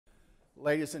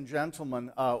Ladies and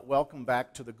gentlemen, welcome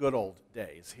back to the good old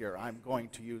days here. I'm going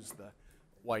to use the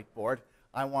whiteboard.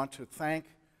 I want to thank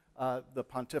the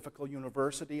Pontifical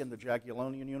University and the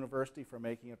Jagiellonian University for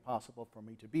making it possible for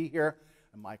me to be here,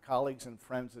 and my colleagues and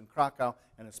friends in Krakow,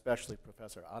 and especially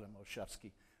Professor Adam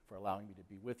Olszewski for allowing me to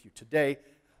be with you today,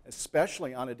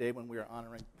 especially on a day when we are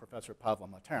honoring Professor Pavla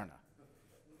Materna.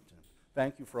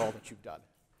 Thank you for all that you've done.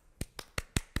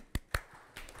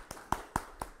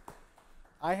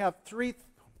 I have three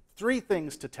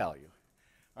things to tell you.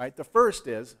 All right, the first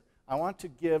is I want to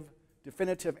give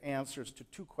definitive answers to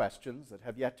two questions that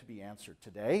have yet to be answered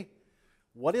today.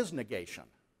 What is negation?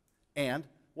 And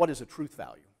what is a truth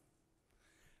value?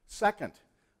 Second,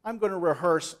 I'm going to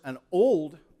rehearse an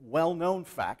old, well-known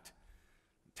fact,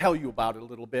 tell you about it a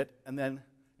little bit, and then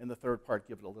in the third part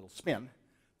give it a little spin.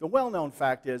 The well-known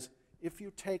fact is if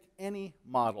you take any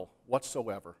model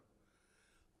whatsoever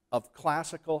of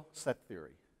classical set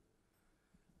theory.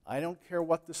 I don't care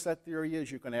what the set theory is.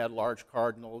 You can add large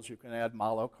cardinals, you can add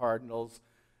malo cardinals,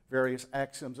 various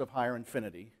axioms of higher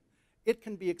infinity. It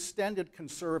can be extended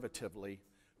conservatively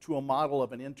to a model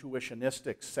of an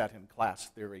intuitionistic set in class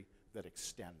theory that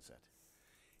extends it.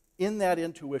 In that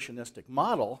intuitionistic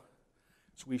model,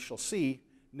 as we shall see,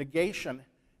 negation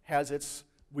has its,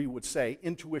 we would say,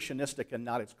 intuitionistic and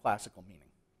not its classical meaning.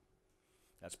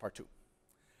 That's part two.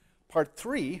 Part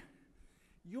three,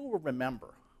 you will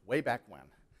remember way back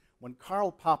when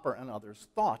Karl Popper and others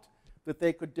thought that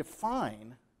they could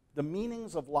define the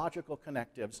meanings of logical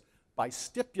connectives by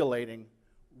stipulating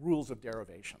rules of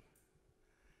derivation.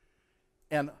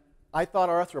 And I thought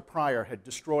Arthur Pryor had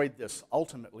destroyed this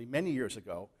ultimately many years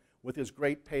ago with his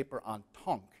great paper on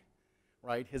Tonk,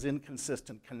 right? His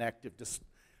inconsistent connective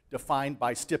defined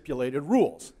by stipulated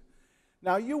rules.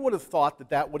 Now, you would have thought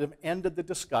that that would have ended the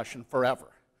discussion forever.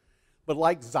 But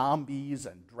like zombies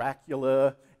and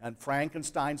Dracula and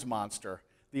Frankenstein's monster,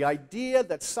 the idea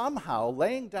that somehow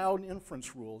laying down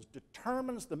inference rules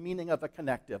determines the meaning of a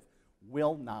connective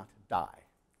will not die.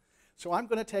 So I'm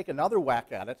going to take another whack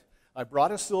at it. I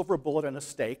brought a silver bullet and a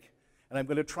stake, and I'm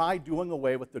going to try doing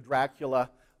away with the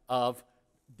Dracula of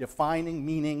defining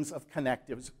meanings of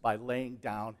connectives by laying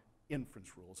down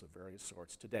inference rules of various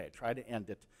sorts today. Try to end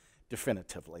it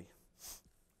definitively.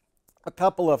 A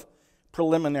couple of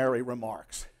preliminary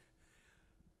remarks.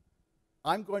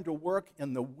 I'm going to work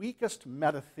in the weakest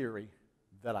meta theory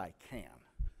that I can,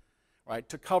 right,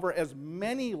 to cover as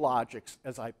many logics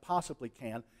as I possibly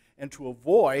can and to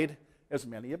avoid as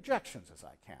many objections as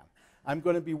I can. I'm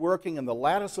going to be working in the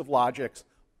lattice of logics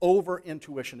over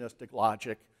intuitionistic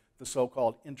logic, the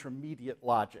so-called intermediate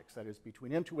logics, that is,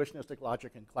 between intuitionistic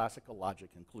logic and classical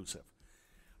logic inclusive.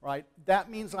 Right? That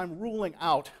means I'm ruling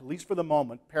out, at least for the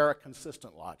moment,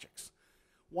 paraconsistent logics.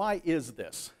 Why is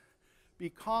this?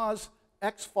 Because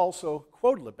ex falso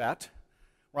quodlibet,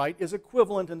 right, is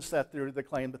equivalent in set theory to the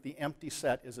claim that the empty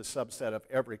set is a subset of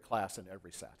every class in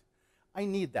every set. I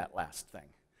need that last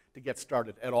thing to get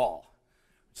started at all.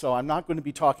 So I'm not going to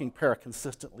be talking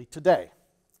paraconsistently today.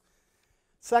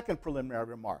 Second preliminary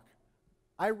remark.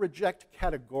 I reject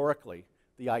categorically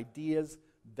the ideas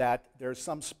that there's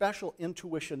some special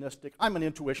intuitionistic, I'm an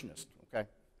intuitionist, okay?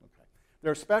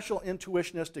 There are special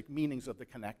intuitionistic meanings of the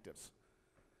connectives.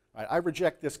 Right? I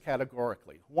reject this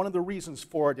categorically. One of the reasons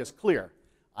for it is clear.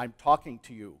 I'm talking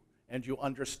to you, and you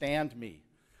understand me.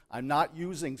 I'm not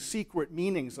using secret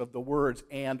meanings of the words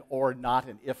and, or, not,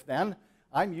 and if, then.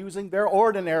 I'm using their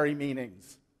ordinary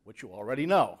meanings, which you already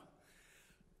know.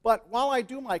 But while I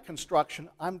do my construction,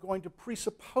 I'm going to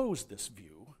presuppose this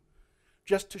view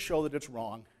just to show that it's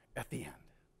wrong at the end,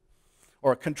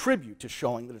 or contribute to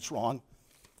showing that it's wrong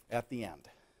at the end.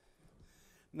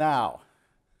 Now,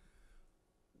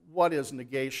 what is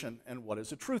negation and what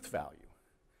is a truth value?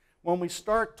 When we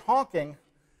start talking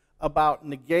about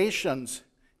negations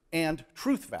and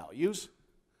truth values,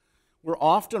 we're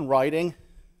often writing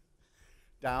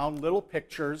down little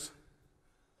pictures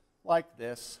like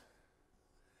this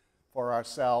for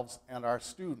ourselves and our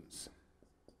students.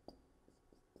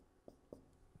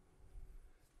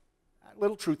 A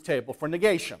little truth table for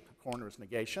negation. The corner is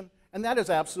negation. And that is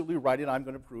absolutely right, and I'm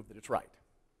going to prove that it's right.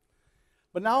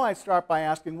 But now I start by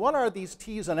asking, what are these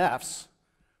T's and F's,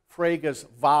 Frege's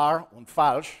wahr und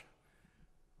falsch,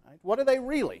 right? What are they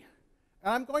really?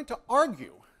 And I'm going to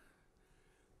argue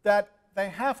that they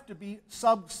have to be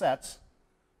subsets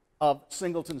of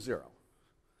singleton zero.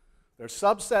 They're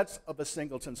subsets of a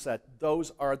singleton set.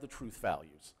 Those are the truth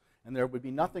values. And there would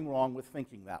be nothing wrong with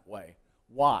thinking that way.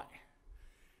 Why?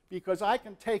 Because I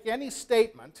can take any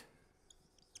statement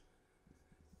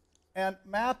and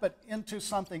map it into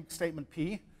something, statement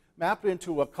P, map it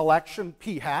into a collection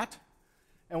P hat,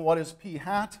 And what is p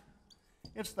hat?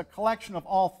 It's the collection of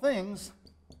all things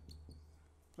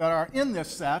that are in this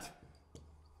set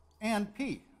and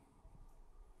p.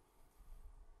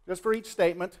 Just for each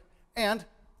statement. And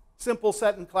simple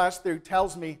set in class theory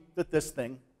tells me that this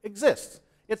thing exists.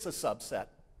 It's a subset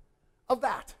of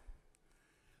that.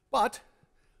 But,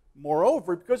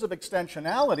 moreover, because of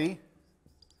extensionality,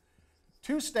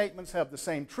 two statements have the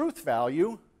same truth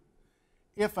value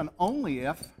if and only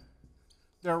if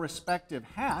their respective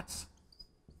hats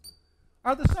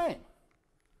are the same.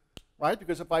 Right?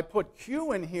 Because if I put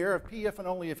Q in here, if and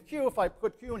only if Q, if I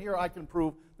put Q in here, I can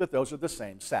prove that those are the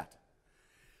same set.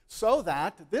 So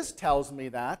that this tells me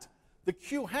that the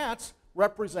Q hats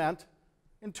represent,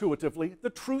 intuitively, the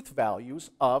truth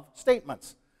values of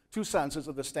statements. Two sentences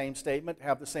of the same statement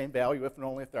have the same value if and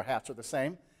only if their hats are the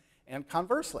same, and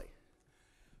conversely.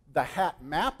 The hat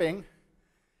mapping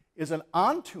is an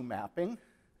onto mapping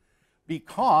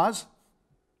because,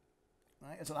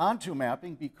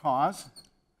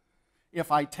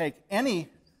 if I take any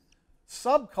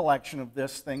subcollection of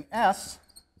this thing S,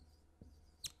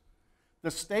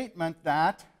 the statement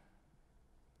that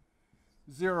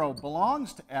 0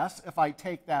 belongs to S, if I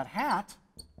take that hat,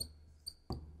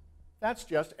 that's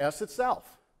just S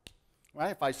itself.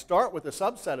 Right? If I start with a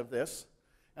subset of this,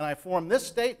 and I form this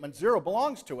statement, 0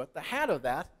 belongs to it, the hat of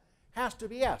that has to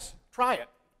be S. Try it.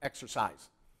 Exercise.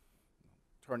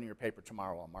 Turn in your paper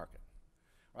tomorrow, I'll mark it.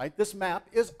 Right? This map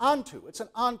is onto. It's an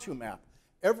onto map.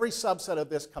 Every subset of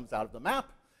this comes out of the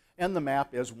map, and the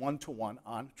map is one-to-one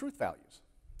on truth values.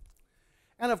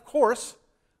 And of course,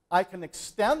 I can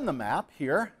extend the map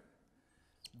here.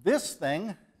 This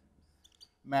thing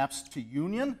maps to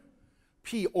union.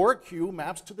 P or Q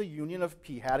maps to the union of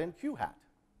P hat and Q hat.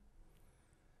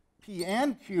 P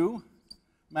and Q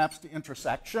maps to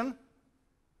intersection.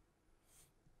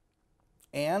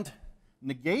 And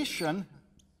negation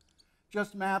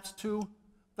just maps to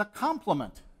the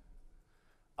complement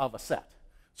of a set.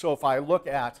 So if I look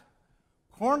at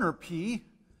corner P,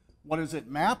 what does it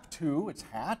map to? Its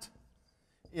hat.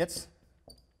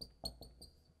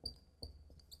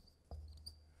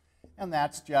 And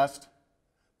that's just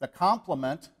the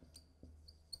complement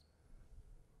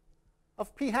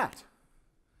of P hat.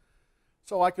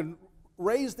 So I can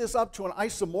raise this up to an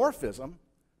isomorphism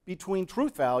between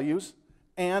truth values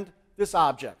and this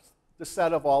object, the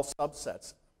set of all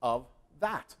subsets of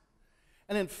that.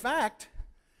 And in fact,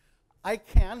 I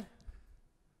can,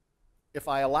 if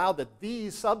I allow that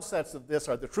these subsets of this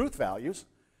are the truth values,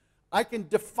 I can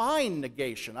define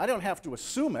negation. I don't have to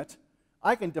assume it.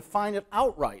 I can define it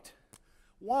outright.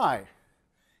 Why?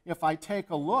 If I take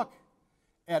a look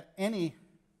at any,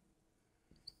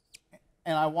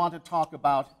 and I want to talk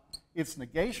about its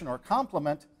negation or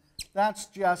complement, that's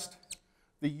just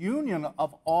the union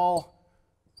of all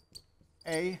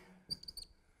A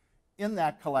in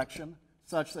that collection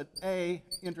such that A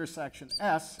intersection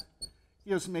S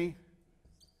gives me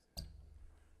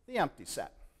the empty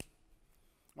set.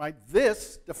 Right?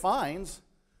 This defines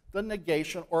the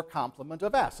negation or complement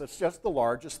of S. It's just the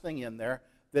largest thing in there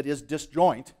that is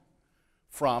disjoint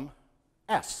from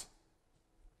S.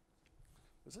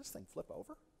 Does this thing flip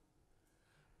over?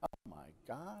 Oh my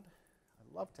God,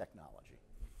 I love technology.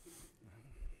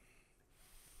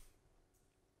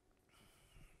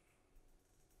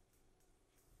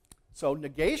 So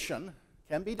negation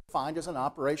can be defined as an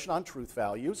operation on truth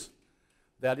values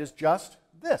that is just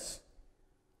this.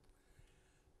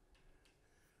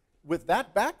 With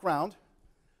that background,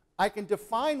 I can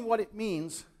define what it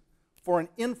means for an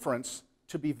inference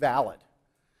to be valid.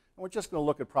 And we're just going to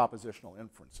look at propositional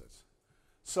inferences.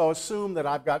 So assume that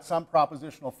I've got some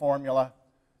propositional formula,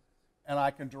 and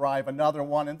I can derive another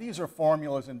one, and these are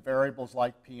formulas in variables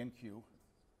like P and Q.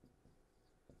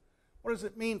 What does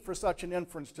it mean for such an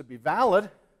inference to be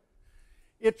valid?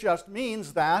 It just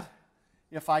means that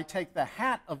if I take the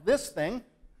hat of this thing,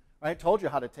 I told you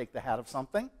how to take the hat of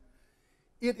something,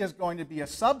 it is going to be a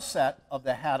subset of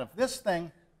the hat of this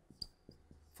thing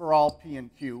for all P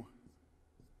and Q.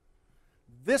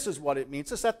 This is what it means.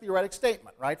 It's a set theoretic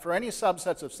statement, right? For any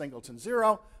subsets of singleton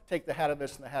 0, take the hat of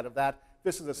this and the hat of that.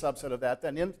 This is a subset of that.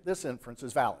 Then this inference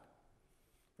is valid.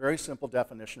 Very simple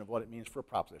definition of what it means for a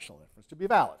propositional inference to be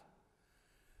valid.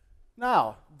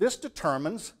 Now, this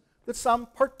determines that some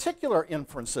particular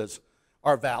inferences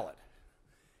are valid.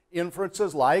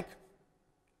 Inferences like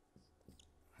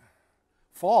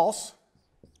false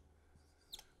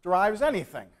derives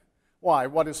anything. Why?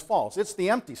 What is false? It's the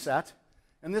empty set,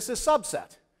 and this is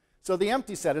subset. So the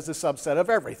empty set is a subset of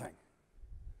everything.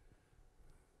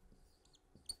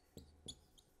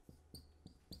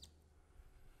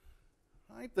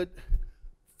 Right? The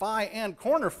phi and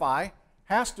corner phi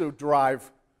has to derive,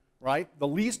 right, the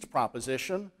least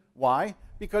proposition. Why?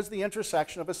 Because the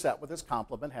intersection of a set with its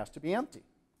complement has to be empty.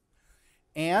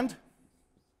 And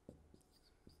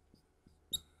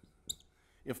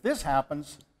if this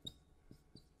happens,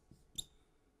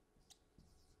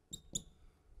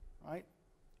 right,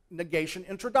 negation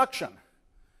introduction,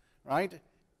 right?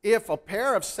 If a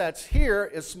pair of sets here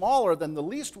is smaller than the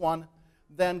least one,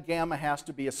 then gamma has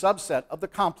to be a subset of the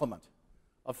complement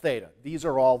of theta. These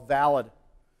are all valid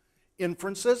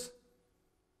inferences.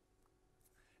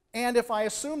 And if I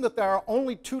assume that there are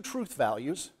only two truth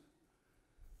values,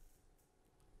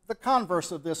 the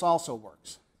converse of this also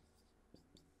works.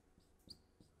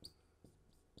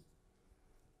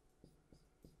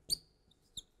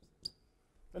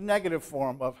 The negative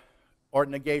form of, or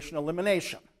negation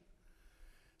elimination.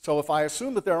 So if I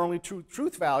assume that there are only two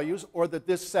truth values, or that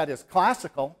this set is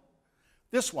classical,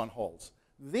 this one holds.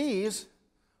 These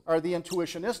are the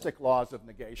intuitionistic laws of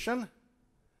negation.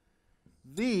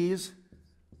 These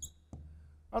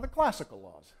are the classical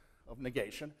laws of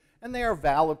negation, and they are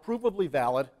valid, provably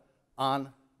valid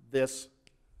on this.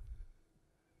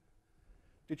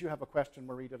 Did you have a question,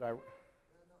 Marie? Did I?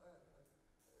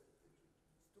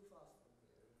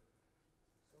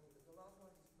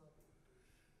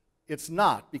 It's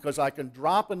not, because I can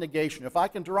drop a negation. If I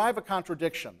can derive a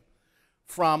contradiction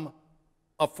from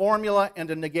a formula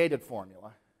and a negated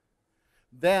formula,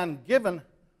 then given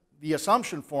the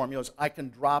assumption formulas, I can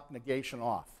drop negation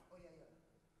off. Oh, yeah.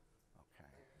 Okay.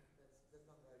 That's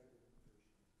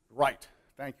not right.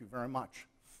 Thank you very much.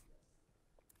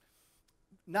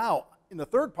 Now, in the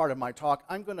third part of my talk,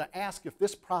 I'm going to ask if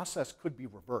this process could be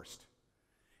reversed.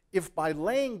 If by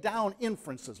laying down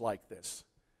inferences like this,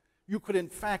 you could in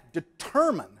fact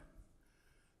determine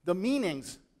the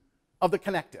meanings of the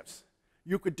connectives.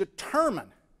 You could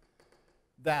determine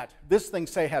that this thing,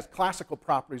 say, has classical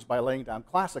properties by laying down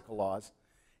classical laws,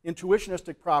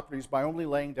 intuitionistic properties by only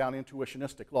laying down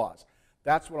intuitionistic laws.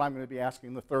 That's what I'm going to be asking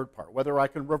in the third part, whether I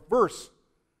can reverse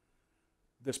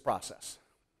this process.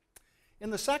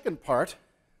 In the second part,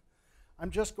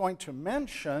 I'm just going to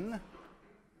mention,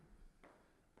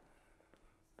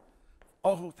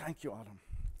 oh, thank you, Autumn.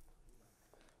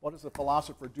 What does a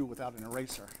philosopher do without an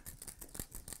eraser?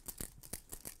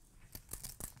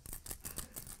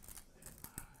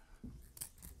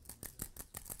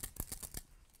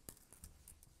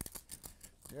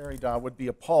 Derrida would be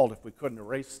appalled if we couldn't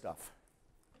erase stuff.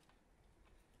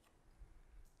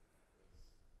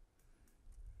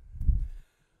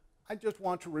 I just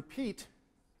want to repeat,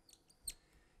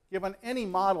 given any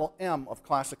model M of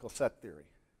classical set theory,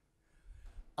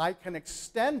 I can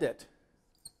extend it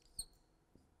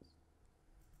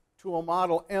to a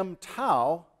model M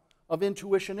tau of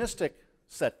intuitionistic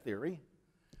set theory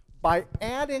by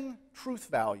adding truth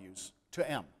values to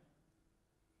M.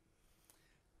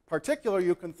 Particularly,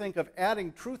 you can think of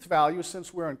adding truth values,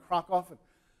 since we're in Krakow,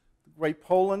 Great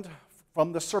Poland,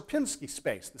 from the Sierpinski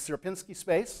space. The Sierpinski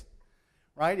space,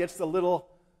 right? It's the little,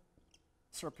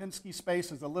 Sierpinski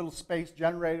space is the little space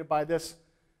generated by this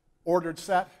ordered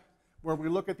set, where we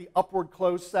look at the upward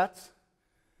closed sets.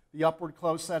 The upward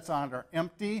closed sets on it are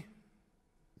empty.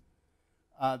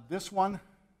 This one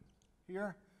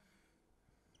here,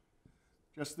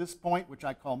 just this point, which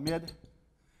I call mid,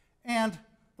 and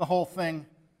the whole thing,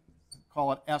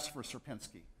 call it S for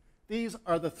Sierpinski. These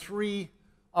are the three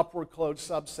upward closed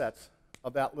subsets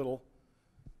of that little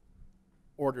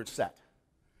ordered set.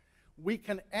 We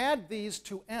can add these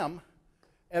to M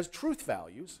as truth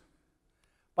values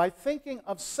by thinking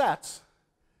of sets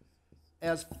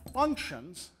as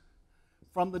functions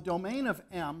from the domain of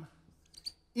M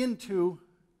into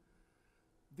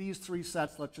these three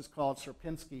sets. Let's just call it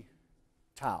Sierpinski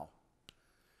tau.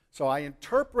 So I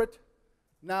interpret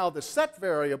now the set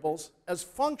variables as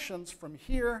functions from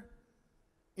here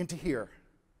into here.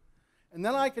 And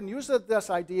then I can use this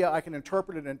idea, I can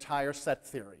interpret an entire set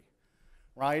theory,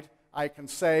 right? I can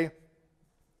say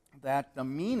that the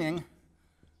meaning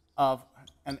of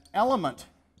an element,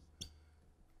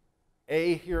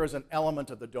 A here is an element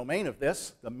of the domain of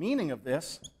this, the meaning of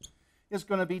this is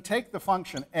going to be take the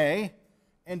function A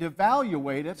and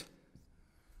evaluate it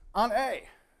on A.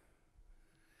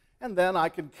 And then I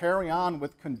can carry on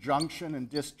with conjunction and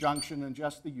disjunction in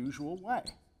just the usual way.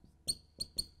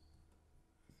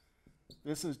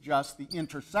 This is just the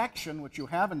intersection, which you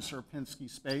have in Sierpinski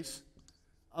space,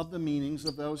 of the meanings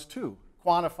of those two,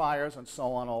 quantifiers and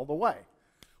so on all the way.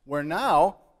 Where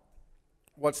now,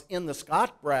 what's in the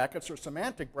Scott brackets or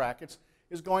semantic brackets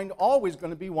is always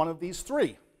going to be one of these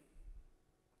three.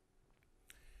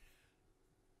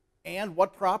 And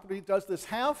what property does this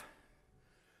have?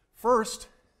 First,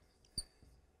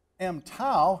 m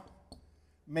tau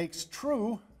makes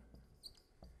true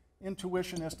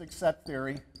intuitionistic set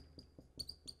theory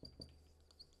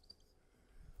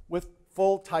with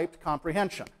full typed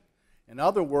comprehension. In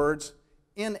other words,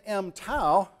 in m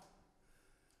tau,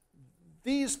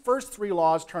 these first three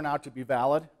laws turn out to be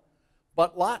valid,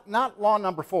 but not law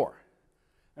number 4.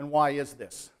 And why is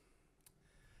this?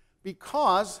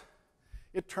 Because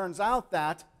it turns out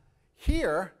that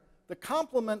here, the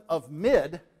complement of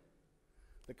mid,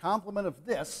 the complement of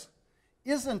this,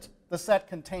 isn't the set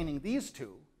containing these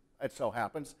two, it so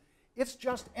happens. It's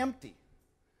just empty.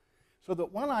 So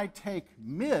that when I take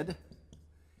mid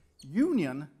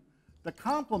union the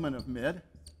complement of mid,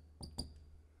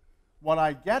 what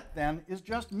I get then is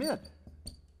just mid.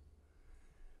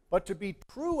 But to be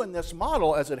true in this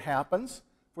model, as it happens,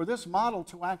 for this model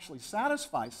to actually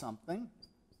satisfy something,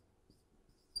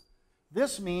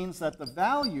 this means that the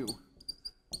value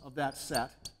of that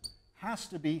set has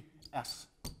to be S,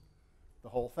 the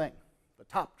whole thing, the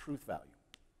top truth value.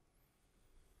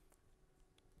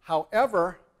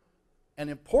 However, and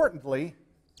importantly,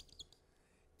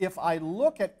 if I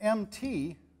look at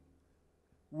MT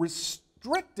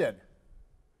restricted,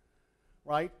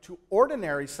 right, to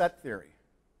ordinary set theory,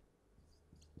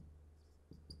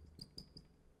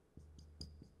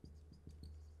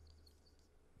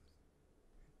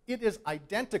 it is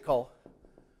identical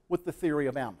with the theory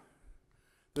of M.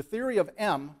 The theory of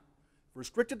M,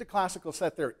 restricted to classical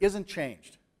set theory, isn't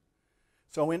changed.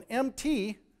 So in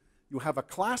MT, you have a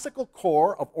classical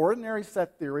core of ordinary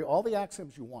set theory, all the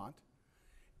axioms you want,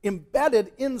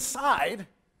 embedded inside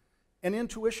an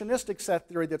intuitionistic set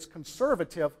theory that's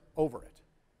conservative over it.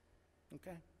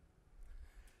 Okay?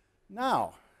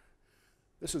 Now,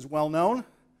 this is well known.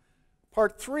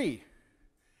 Part 3.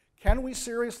 Can we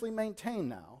seriously maintain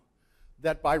now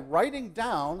that by writing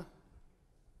down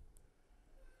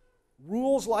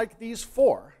rules like these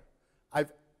 4,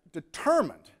 I've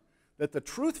determined that the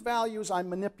truth values I'm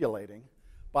manipulating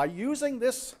by using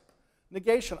this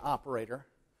negation operator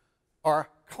are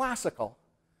classical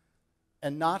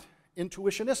and not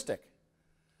intuitionistic?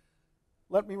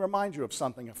 Let me remind you of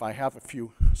something if I have a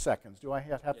few seconds. Do I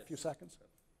have a few seconds?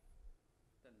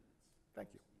 Thank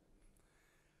you.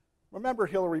 Remember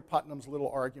Hillary Putnam's little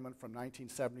argument from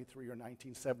 1973 or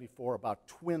 1974 about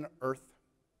twin Earth?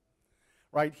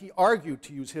 Right? He argued,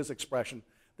 to use his expression,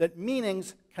 that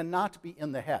meanings cannot be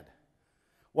in the head.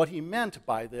 What he meant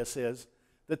by this is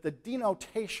that the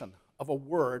denotation of a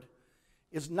word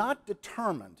is not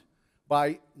determined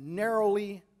by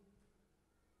narrowly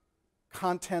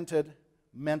contented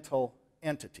mental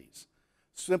entities.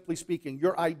 Simply speaking,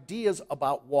 your ideas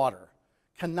about water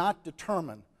cannot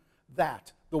determine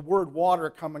that the word water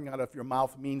coming out of your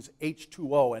mouth means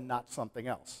H2O and not something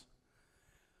else.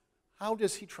 How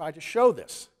does he try to show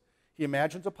this? He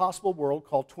imagines a possible world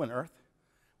called twin Earth,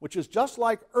 which is just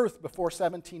like Earth before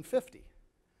 1750,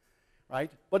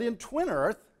 right? But in twin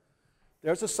Earth,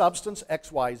 there's a substance,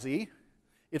 XYZ.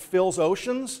 It fills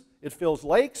oceans, it fills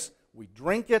lakes, we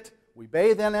drink it, we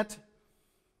bathe in it,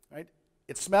 right?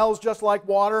 It smells just like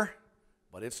water,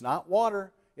 but it's not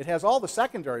water. It has all the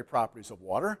secondary properties of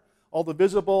water, all the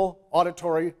visible,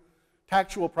 auditory,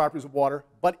 tactual properties of water,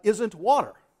 but isn't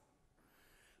water.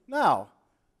 Now,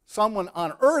 someone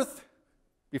on Earth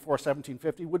before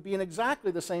 1750 would be in exactly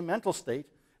the same mental state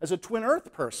as a twin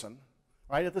Earth person,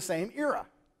 right, at the same era.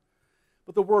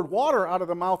 But the word water out of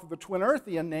the mouth of the twin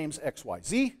Earthian names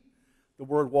XYZ. The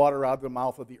word water out of the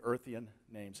mouth of the Earthian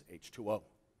names H2O.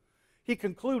 He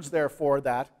concludes, therefore,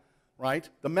 that, right,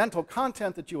 the mental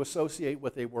content that you associate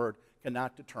with a word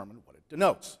cannot determine what it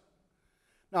denotes.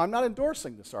 Now, I'm not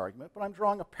endorsing this argument, but I'm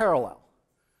drawing a parallel.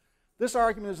 This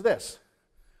argument is this.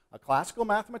 A classical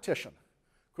mathematician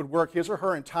could work his or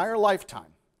her entire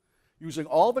lifetime using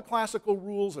all the classical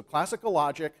rules of classical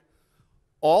logic,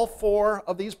 all 4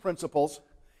 of these principles,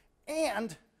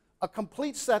 and a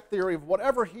complete set theory of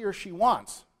whatever he or she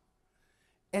wants.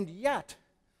 And yet,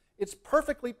 it's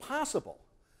perfectly possible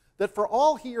that for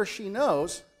all he or she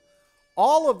knows,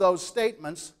 all of those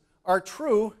statements are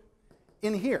true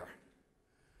in here,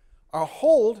 are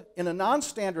hold in a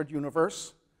non-standard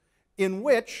universe in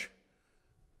which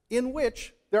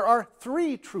there are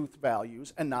 3 truth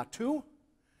values and not 2,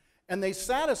 and they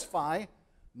satisfy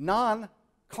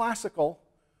non-classical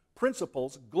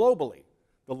principles globally.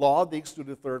 The law of the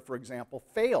excluded third, for example,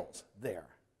 fails there.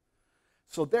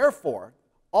 So therefore,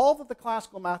 all that the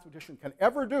classical mathematician can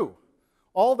ever do,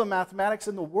 all the mathematics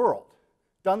in the world,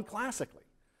 done classically,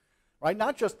 right?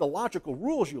 Not just the logical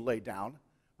rules you lay down,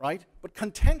 right? But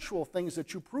contextual things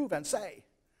that you prove and say.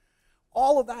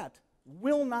 All of that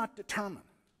will not determine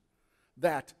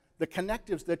that the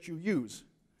connectives that you use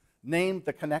Name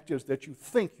the connectives that you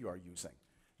think you are using.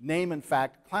 Name, in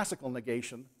fact, classical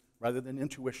negation rather than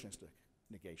intuitionistic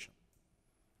negation.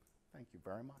 Thank you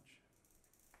very much.